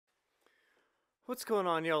What's going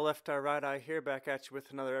on, y'all? Left Eye, Right Eye here, back at you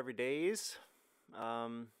with another Everydays.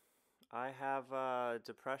 Um, I have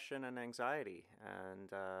depression and anxiety, and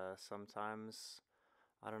sometimes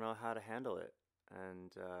I don't know how to handle it.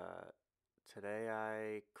 And today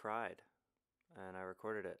I cried, and I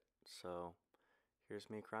recorded it. So here's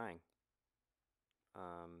me crying.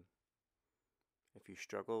 Um, if you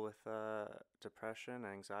struggle with depression,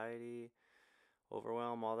 anxiety,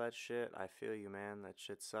 overwhelm, all that shit, I feel you, man. That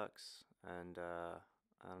shit sucks, and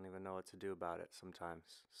I don't even know what to do about it sometimes.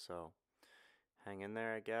 So hang in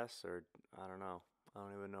there, I guess, or I don't know. I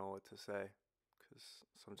don't even know what to say because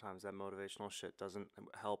sometimes that motivational shit doesn't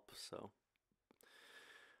help. So,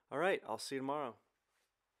 all right, I'll see you tomorrow.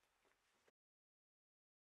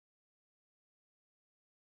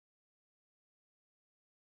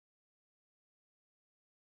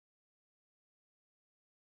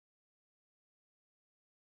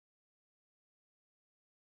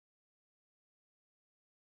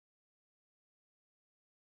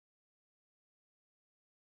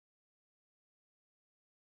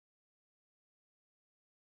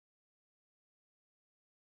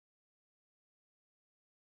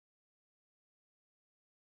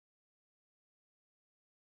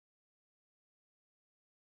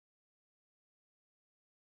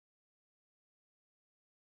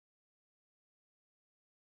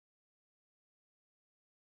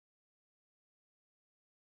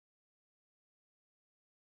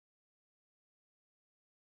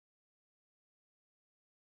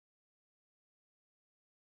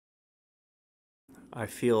 I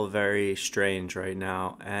feel very strange right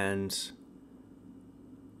now, and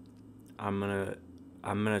I'm gonna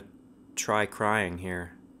I'm gonna try crying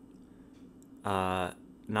here. Uh,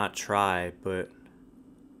 Not try, but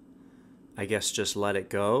I guess just let it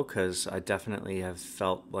go because I definitely have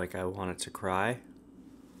felt like I wanted to cry.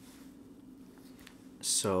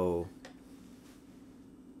 So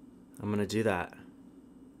I'm gonna do that.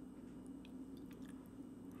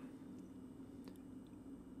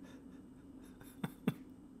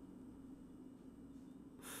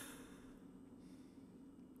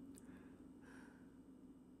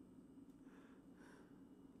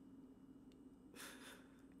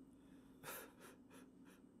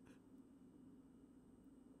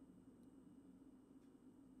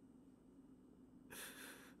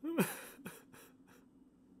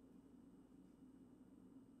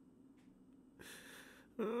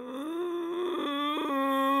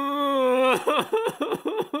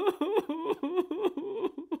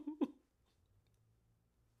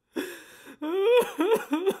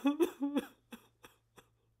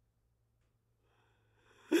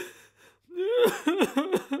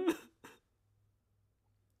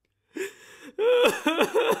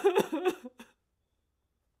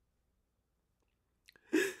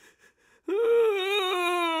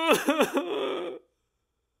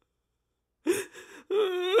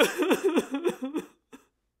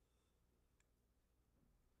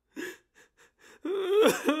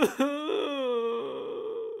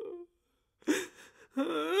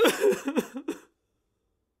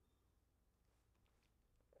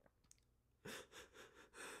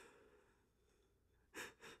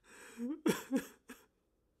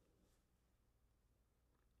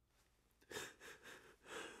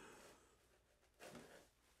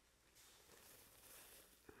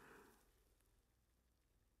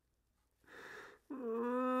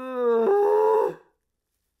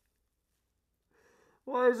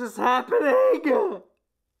 Why is this happening?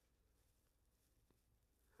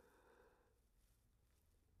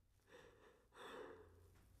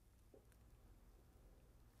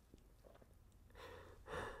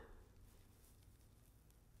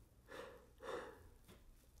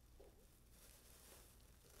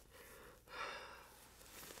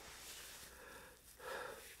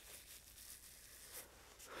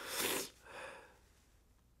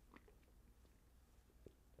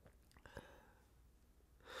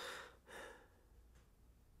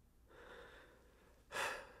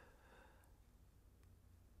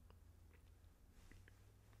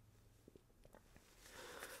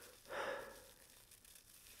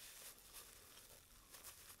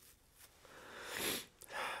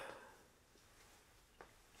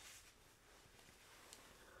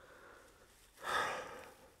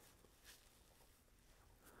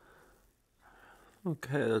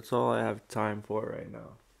 Okay, that's all I have time for right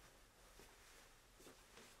now.